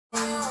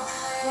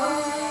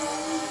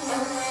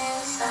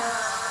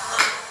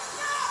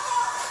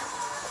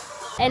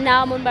and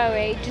now I'm on my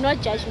way. Do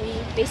not judge me.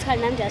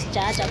 Basically, I'm just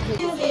judging.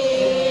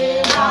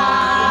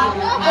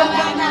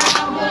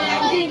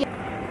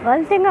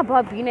 One thing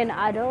about being an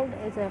adult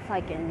is a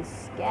fucking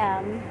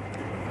scam.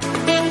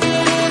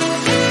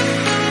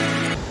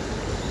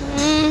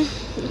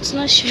 It's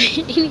not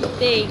showing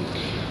anything.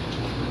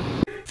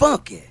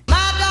 Fuck it.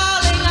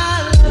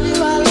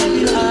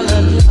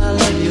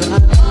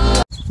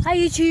 Hi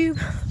YouTube,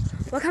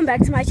 welcome back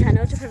to my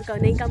channel.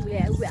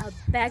 We are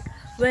back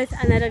with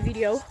another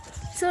video.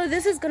 So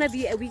this is gonna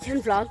be a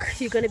weekend vlog.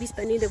 You're gonna be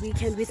spending the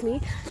weekend with me.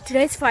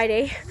 Today's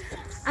Friday.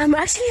 I'm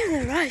actually in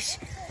a rush.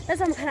 That's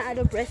why I'm kind of out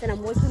of breath and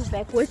I'm walking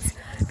backwards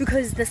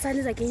because the sun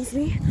is against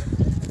me.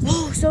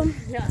 Oh, so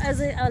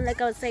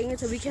like I was saying,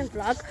 it's a weekend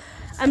vlog.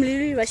 I'm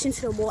literally rushing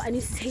to the mall. I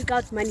need to take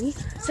out money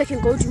so I can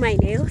go do my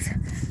nails.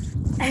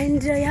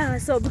 And yeah,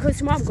 so because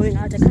tomorrow I'm going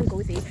out, I can't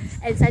go there.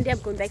 And Sunday I'm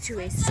going back to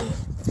rest. So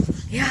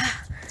yeah,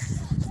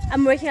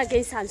 I'm working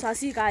against time. So I'll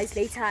see you guys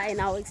later and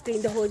I'll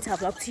explain the whole entire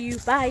vlog to you.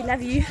 Bye,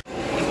 love you.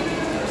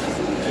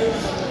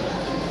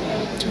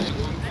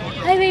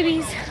 Hi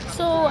babies.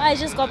 So I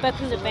just got back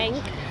from the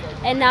bank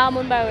and now I'm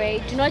on my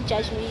way. Do not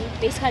judge me.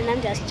 Basically,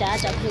 I'm just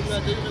judging.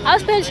 I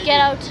was planning to get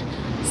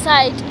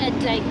outside at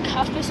like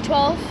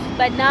 12:30,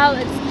 but now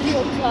it's 3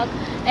 o'clock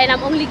and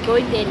I'm only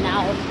going there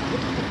now.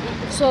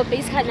 So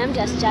basically, I'm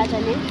just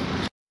judging.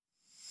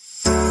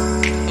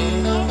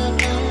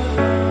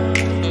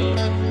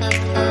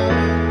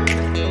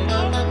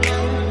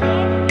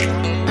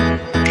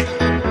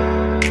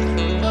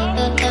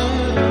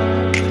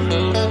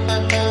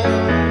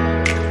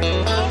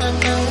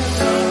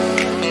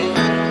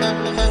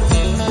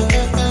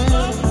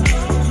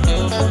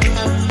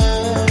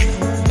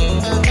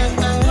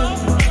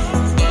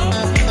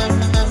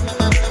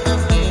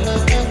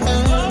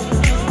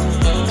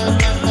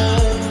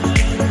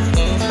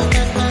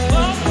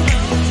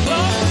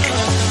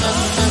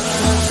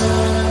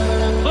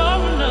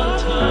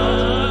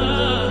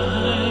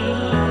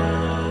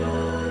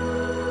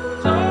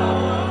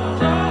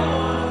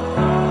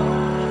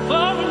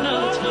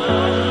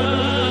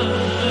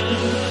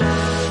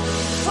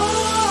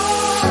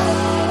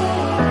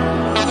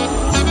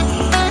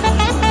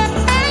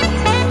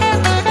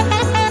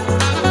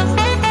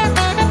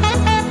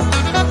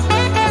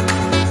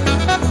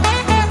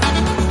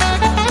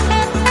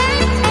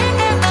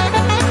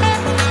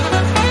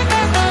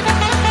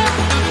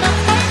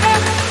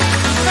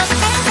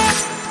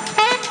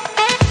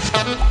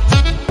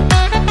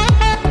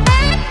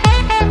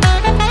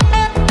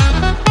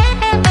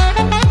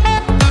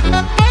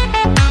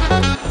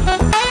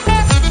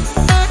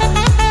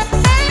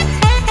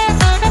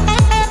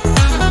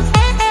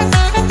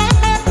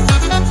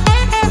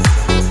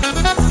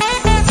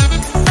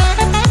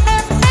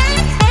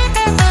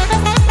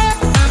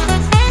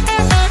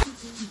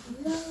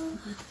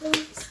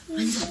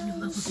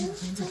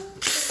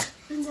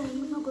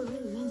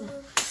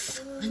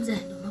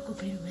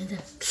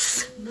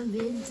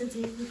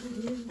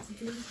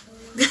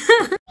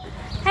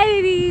 Hi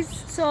babies,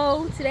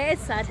 so today is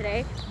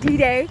Saturday,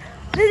 D-Day,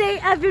 the day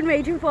I've been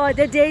waiting for,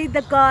 the day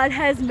that God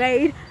has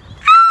made.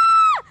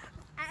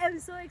 I am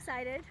so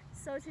excited.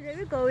 So today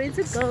we're going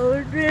to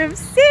Reef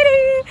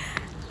City,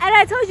 and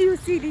I told you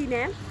CD,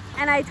 ne?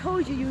 And I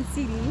told you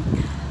CD.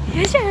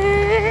 Yes,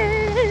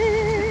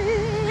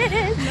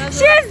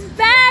 she's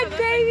back,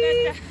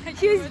 baby.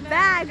 She's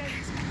back.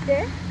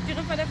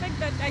 For the fact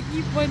that I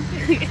keep on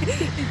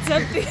it's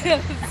something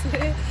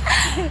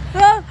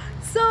else.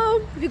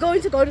 So we're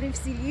going to go to Reef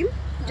City,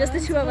 just the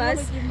two of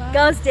us.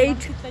 Girls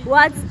date,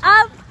 what's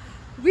up?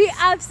 We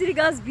up, City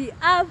girls, be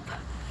up.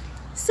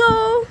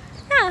 So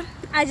yeah,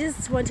 I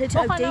just wanted to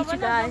update you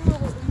guys.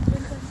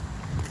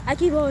 I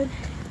keep on,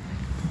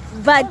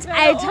 but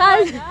I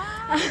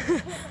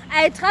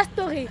trust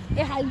story.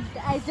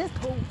 I just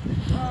hope.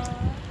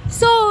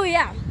 So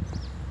yeah,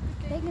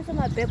 taking some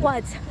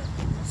backwards.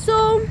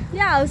 So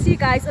yeah, I'll see you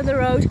guys on the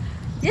road.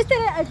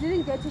 Yesterday I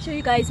didn't get to show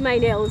you guys my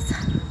nails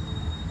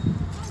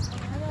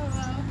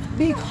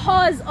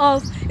because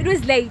of it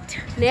was late,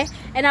 ne?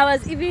 And I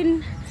was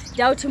even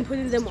doubting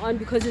putting them on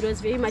because it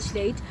was very much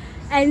late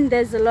and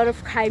there's a lot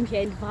of crime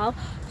here in Val.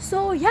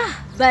 So yeah,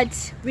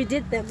 but we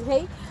did them,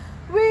 okay?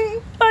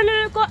 We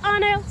finally got our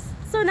nails.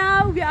 So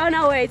now we are on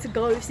our way to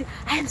go.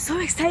 I am so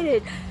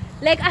excited.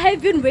 Like, I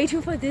have been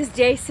waiting for this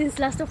day since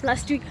last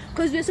week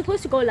because we were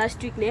supposed to go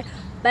last week, ne?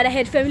 But I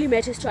had family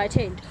matters to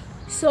attend,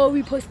 so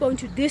we postponed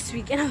to this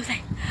week. And I was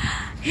like,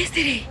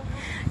 yesterday,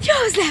 2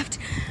 hours left,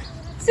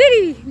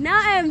 sweetie. Now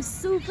I am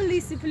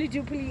superly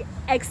duperly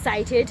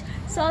excited.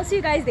 So I'll see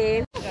you guys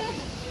there.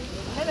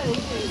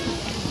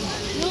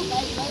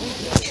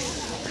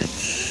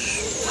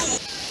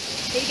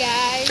 Hey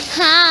guys.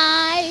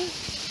 Hi.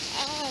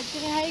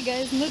 Hi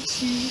guys, not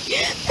tea.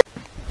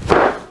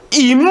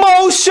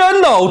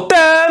 Emotional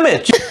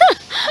damage.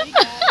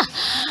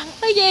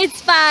 Okay,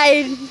 it's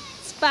fine.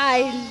 It's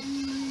fine.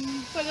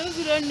 For those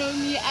who don't know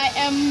me, I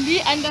am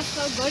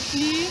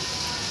Lee_Godly.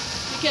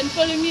 You can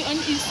follow me on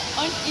Instagram.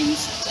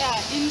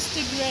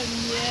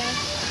 Yeah.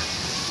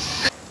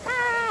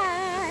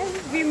 Hi.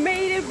 We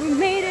made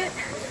it.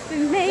 We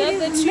made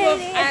the it, two made of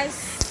it. us.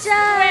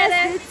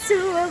 Just the 2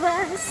 of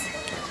us.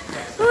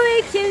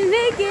 We can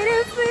make it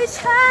if we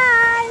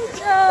try.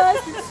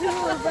 Just the 2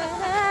 of us.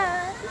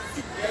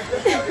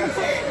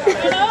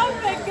 Oh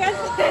my goodness.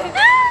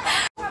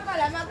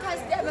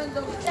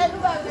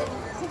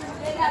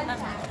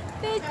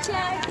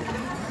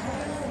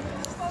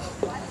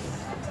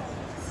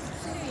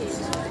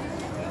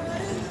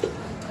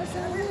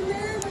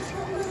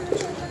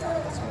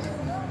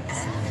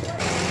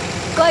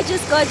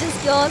 Gorgeous,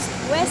 gorgeous girls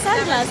wear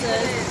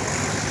sunglasses.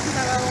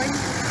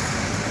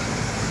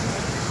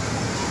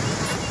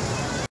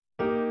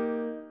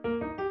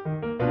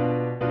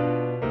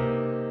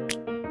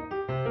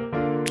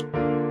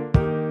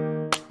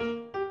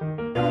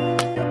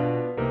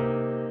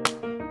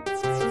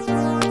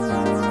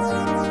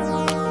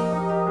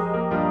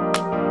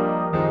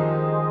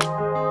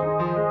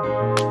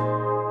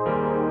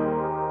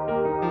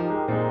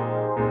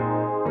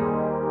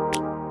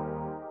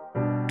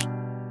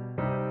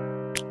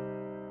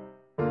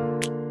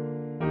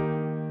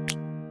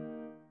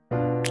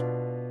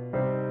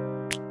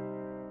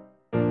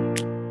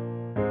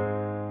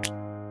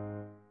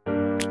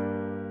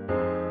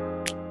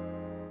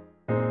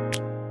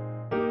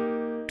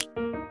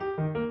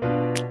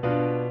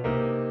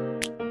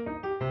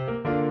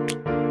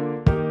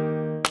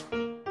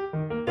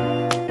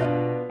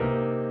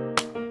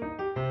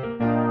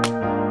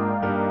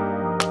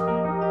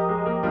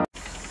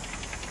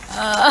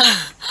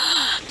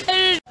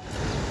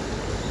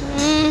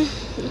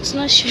 It's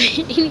not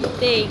showing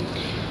anything.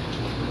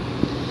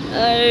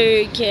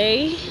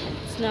 Okay,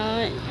 it's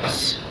not.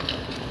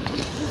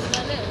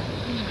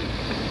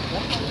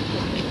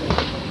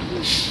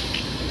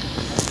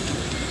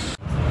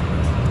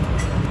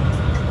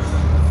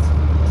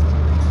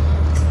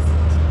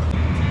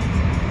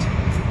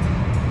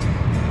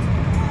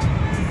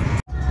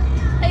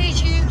 Hey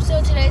YouTube,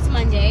 so today's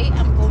Monday.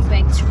 I'm going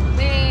back to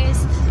Reef.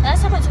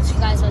 Last time I talked to you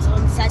guys was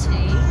on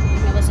Saturday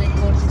when I was at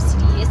Reef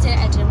City. Yesterday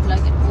I didn't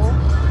vlog at all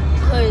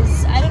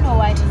because I don't know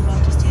why I didn't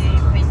vlog yesterday,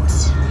 but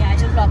yeah, I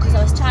didn't vlog because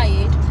I was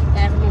tired. And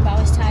I remember I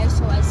was tired,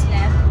 so I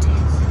slept.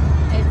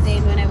 And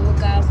then when I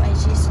woke up, I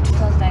just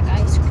felt like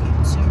ice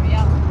cream. So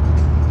yeah.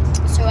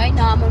 So right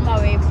now I'm on my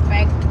way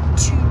back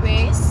to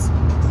Reef.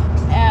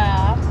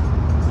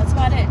 That's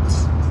about it.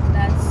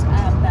 That's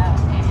about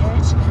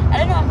it. I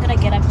don't know what I'm gonna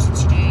get up to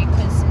today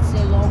because it's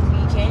a long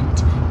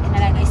weekend, and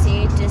like I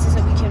said, this is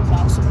a weekend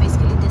vlog, so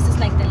basically this is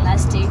like the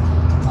last day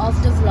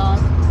of the vlog.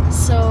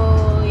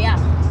 So yeah,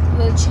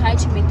 we'll try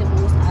to make the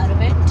most out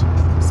of it.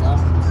 So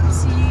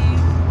see you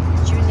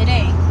during the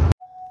day.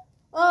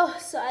 Oh,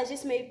 so I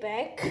just made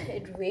back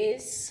at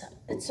Reef.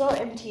 It's so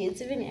empty.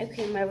 It's even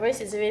echoing. My voice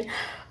is even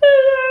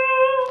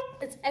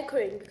it's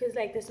echoing because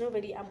like there's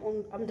nobody.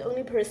 I'm the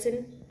only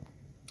person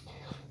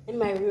in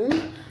my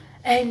room,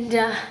 and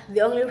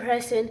the only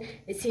person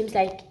it seems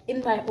like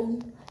in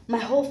my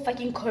whole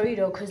fucking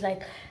corridor, because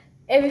like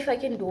every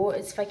fucking door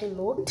is fucking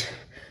locked.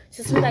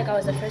 So it seems like I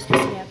was the first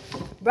person here.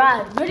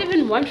 Bruh, not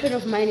even one friend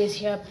of mine is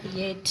here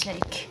yet.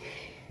 Like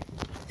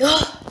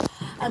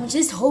I'm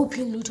just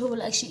hoping YouTuber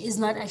is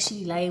not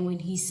actually lying when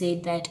he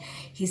said that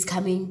he's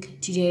coming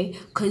today,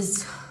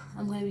 because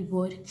I'm gonna be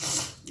bored.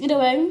 Either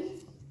way,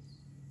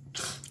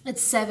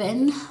 it's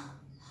 7.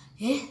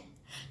 Yeah,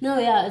 no,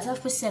 yeah, it's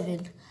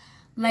 7:30.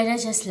 My dad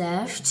just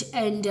left,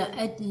 and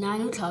at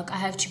 9 o'clock I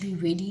have to be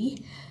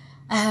ready.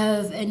 I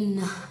have an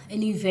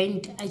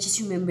event. I just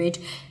remembered.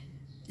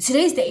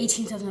 Today is the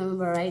 18th of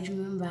November, right?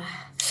 Remember?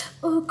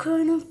 Oh,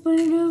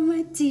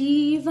 my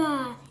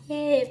diva.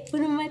 Hey,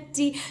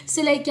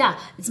 so like yeah,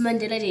 it's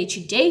Mandela Day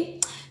today.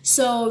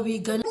 So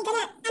we're gonna put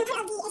out the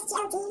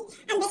SGLD,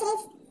 and this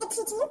is a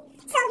TT.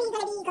 So we're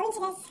gonna be going to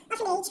this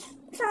orphanage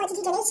to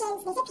do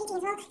donations. There's a painting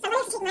as well. So I'm gonna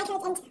have to take my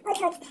clothes and all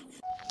clothes.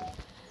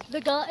 The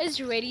girl is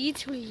ready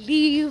to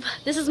leave.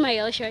 This is my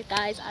yellow shirt,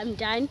 guys. I'm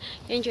done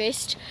and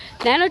dressed.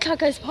 9 o'clock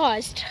has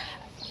passed.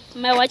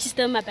 My watch is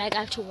still in my bag. I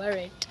have to wear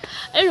it.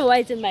 I don't know why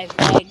it's in my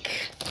bag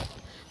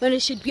when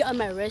it should be on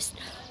my wrist.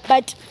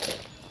 But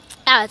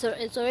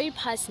it's already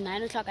past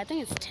 9 o'clock. I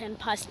think it's 10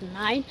 past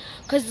 9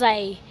 because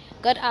I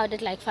got out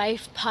at like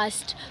 5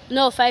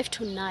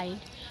 to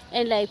 9.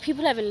 And like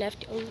people haven't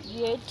left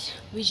yet.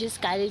 We just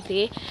got it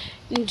there,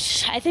 and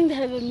I think they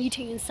have a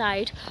meeting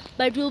inside,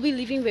 but we'll be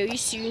leaving very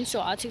soon, so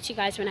I'll talk to you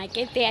guys when I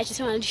get there. I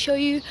just wanted to show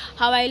you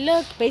how I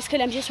look.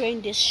 Basically I'm just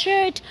wearing this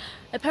shirt,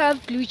 a pair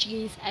of blue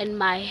jeans, and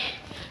my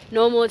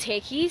normal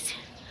techies.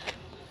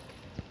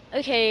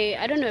 Okay,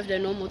 I don't know if they're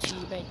normal to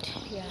you, but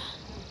yeah,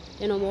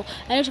 they're normal.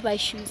 I need to buy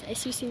shoes. I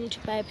seriously need to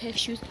buy a pair of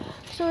shoes.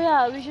 So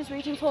yeah, we're just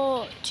waiting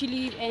to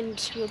leave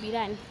and we'll be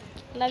done.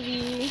 Love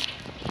you.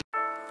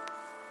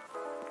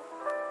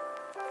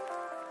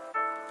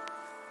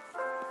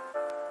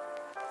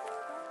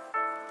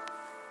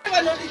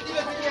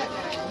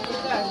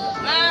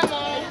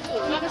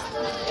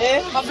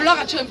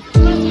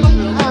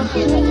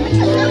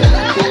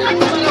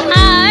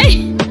 Hi.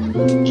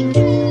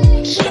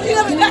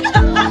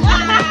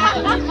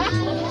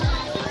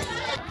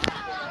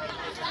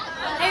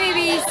 Hey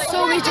babies.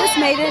 So we just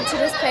made it to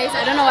this place.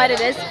 I don't know what it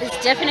is. It's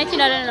definitely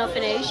not an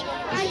orphanage.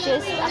 It's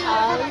just a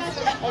house,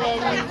 and then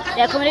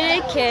they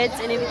accommodated kids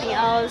and everything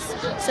else.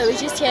 So we're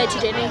just here to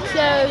donate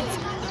clothes,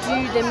 do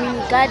the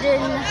mini garden.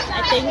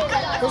 I think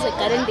there's a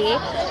garden there.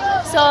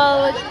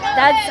 So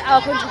that's our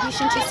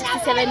contribution to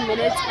 67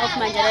 minutes of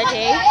Mandela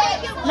Day.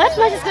 Not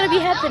much is gonna be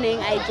happening,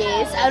 I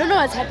guess. I don't know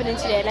what's happening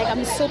today. Like,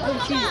 I'm so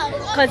confused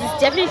because it's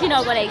definitely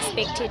not what I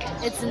expected.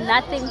 It's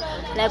nothing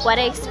like what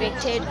I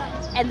expected.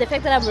 And the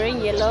fact that I'm wearing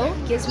yellow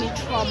gives me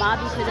trauma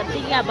because I'm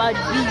thinking about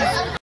bees.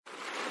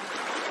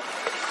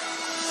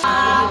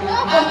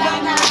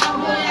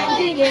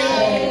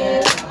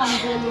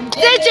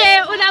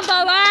 DJ,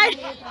 number one.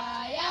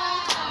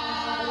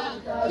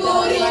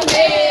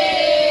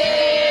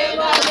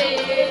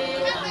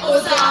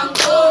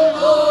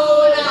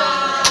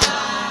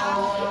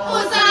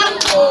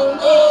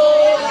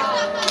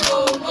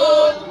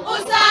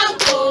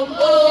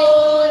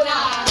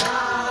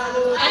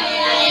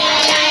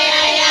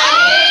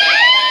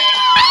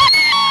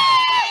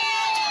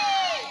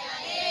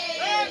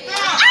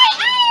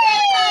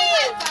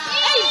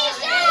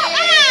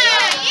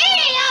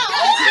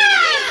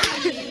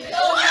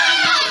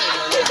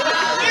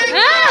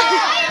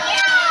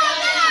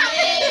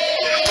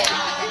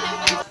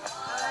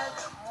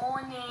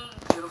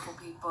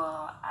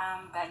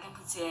 I'm back in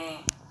today.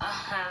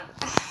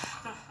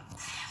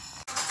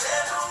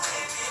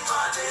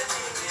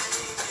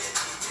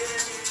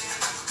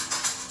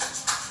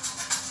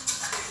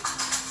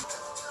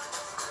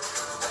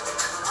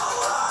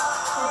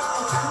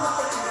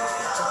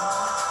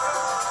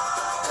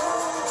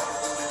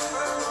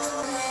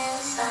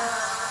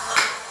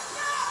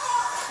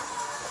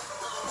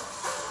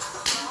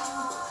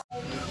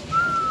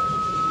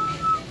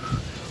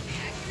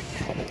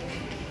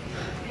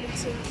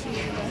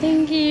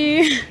 Thank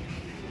you.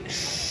 I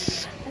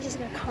just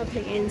got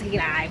compliment and take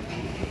live.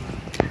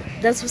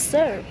 That's what's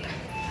up.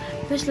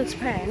 Fish looks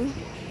prime.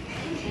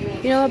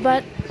 You know what,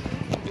 but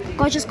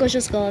gorgeous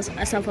girls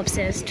are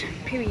self-obsessed.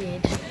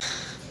 Period.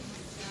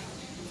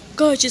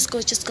 Gorgeous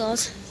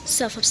girls,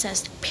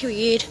 self-obsessed.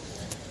 Period.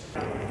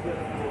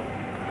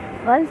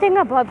 One thing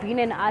about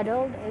being an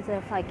adult is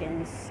a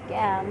fucking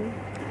scam.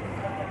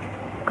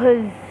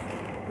 Cause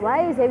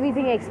why is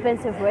everything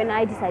expensive when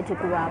I decide to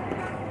grow up?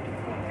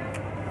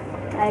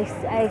 I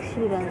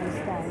actually don't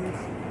understand.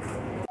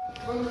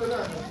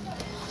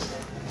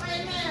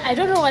 I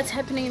don't know what's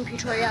happening in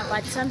Pretoria,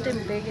 but something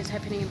big is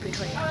happening in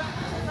Pretoria.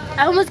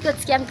 I almost got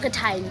scammed 3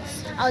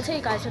 times. I'll tell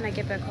you guys when I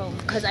get back home,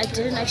 because I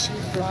didn't actually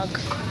vlog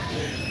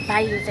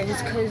buying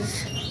things,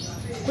 because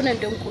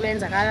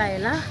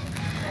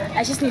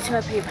I just need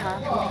to pay paper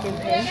from Pick n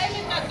Pay.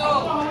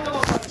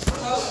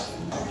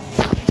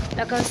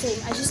 Like I was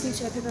saying, I just need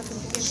to have paper from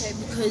Pick n Pay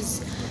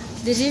because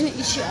they didn't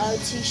issue out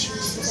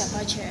tissues since I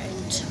got here,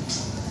 and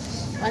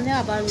one thing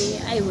about me,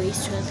 I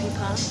waste toilet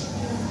paper,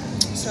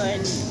 so I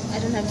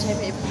don't have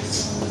toilet paper.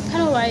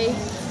 Kind of why I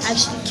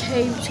actually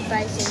came to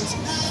buy things.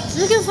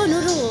 Looking for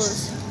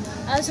noodles.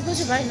 I was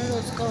supposed to buy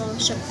noodles, go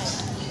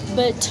ShopRite,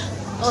 but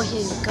oh, here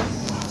we go.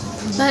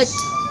 But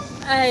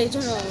I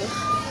don't know.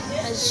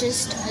 I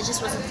just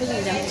wasn't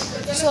feeling them.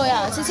 So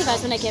yeah, I'll see you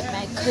guys when I get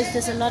back, because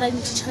there's a lot I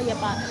need to tell you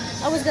about.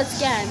 I almost got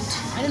scanned.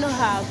 I don't know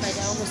how, but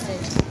I almost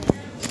did.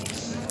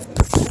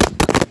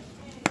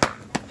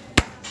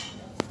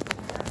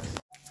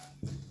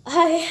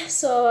 Hi,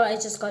 so I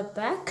just got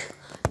back.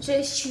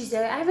 Today's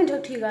Tuesday. I haven't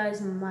talked to you guys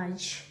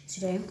much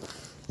today.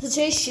 So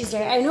today's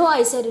Tuesday. I know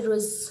I said it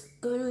was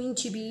going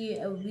to be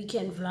a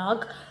weekend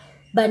vlog,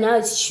 but now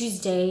it's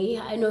Tuesday.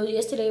 I know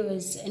yesterday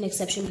was an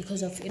exception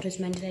because of it was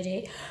Mandela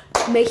Day,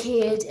 making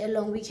it a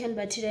long weekend,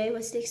 but today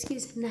was the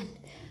excuse? None.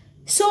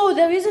 So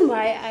the reason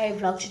why I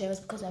vlogged today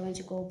was because I went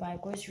to go buy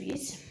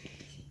groceries.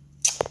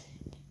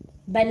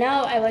 But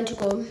now I want to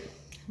go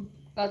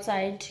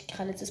outside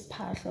Khalid's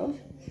parcel.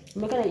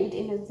 I'm not gonna eat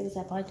any things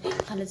about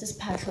Khalid's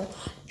parcel.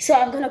 So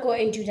I'm gonna go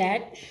and do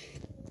that.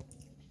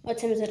 What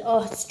time is it?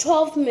 Oh, it's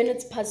 12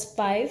 minutes past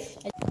 5.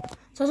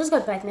 So I just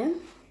got back now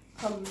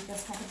from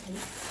this type of thing.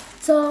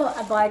 So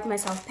I bought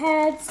myself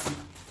pads,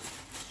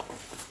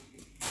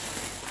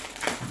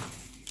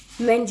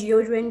 men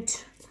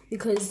deodorant,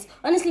 because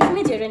honestly for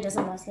me deodorant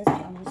doesn't last, let's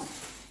be honest.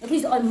 At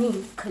least on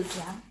me, cause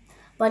yeah.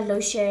 But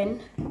lotion,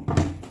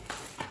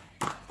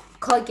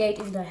 Colgate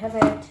if you don't have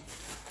it,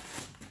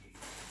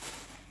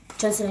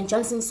 Johnson &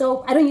 Johnson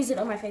soap. I don't use it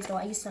on my face though,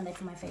 I use sunlight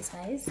for my face,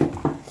 guys. You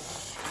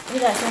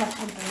guys don't have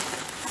time for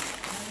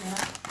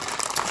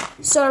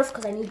it. Surf,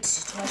 because I need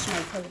to wash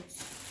my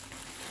clothes.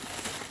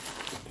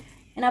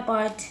 And I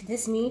bought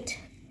this meat,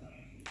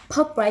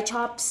 pork bright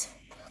chops,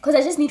 because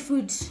I just need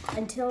food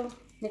until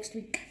next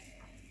week.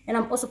 And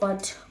I'm also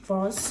bought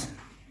vase,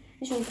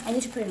 which means I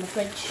need to put it in the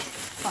fridge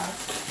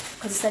fast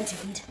because it's time to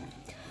eat.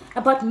 I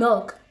bought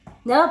milk.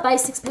 Never buy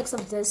 6 packs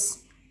of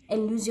this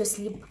and lose your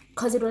sleep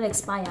because it will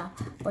expire.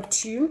 But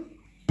 2.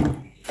 I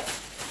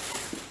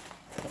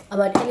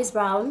bought Ellis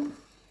Brown.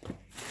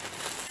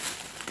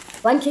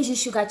 1 kg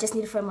sugar, I just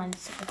need it for a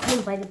month. I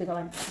couldn't buy the bigger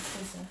one.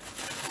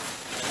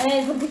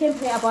 And for the Pick and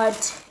Pay, I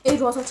bought 8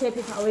 rolls of toilet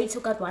paper. I already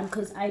took out one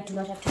because I do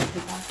not have toilet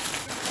paper.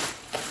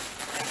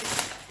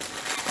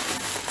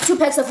 2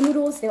 packs of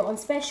noodles, they were on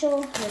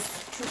special. There's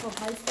 2 for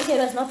price. Okay,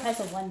 there's not price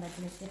of 1, but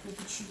it was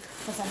definitely cheap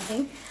for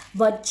something.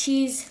 But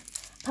cheese,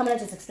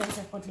 permanent is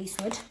expensive, for at least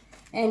wood.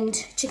 And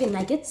chicken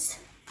nuggets.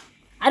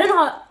 I don't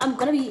know how I'm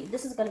gonna be.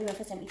 This is gonna be my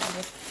first time eating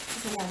this.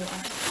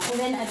 And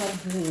then I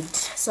got bread,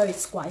 so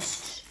it's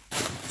squashed.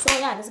 So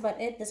yeah, that's about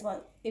it. That's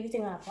about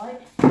everything I bought.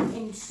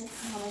 And let's see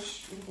how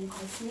much everything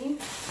cost me.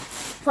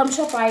 From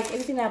ShopRite,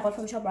 everything that I bought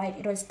from ShopRite,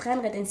 it was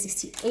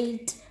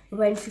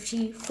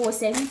 368.54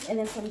 cents. And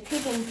then from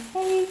Pick and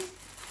Pay,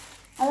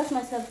 I lost the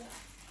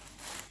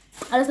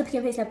Pick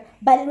and Pay slip,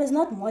 but it was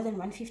not more than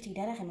 150.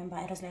 That I remember.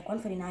 It was like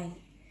 149.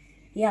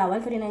 Yeah,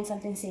 149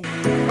 something cents.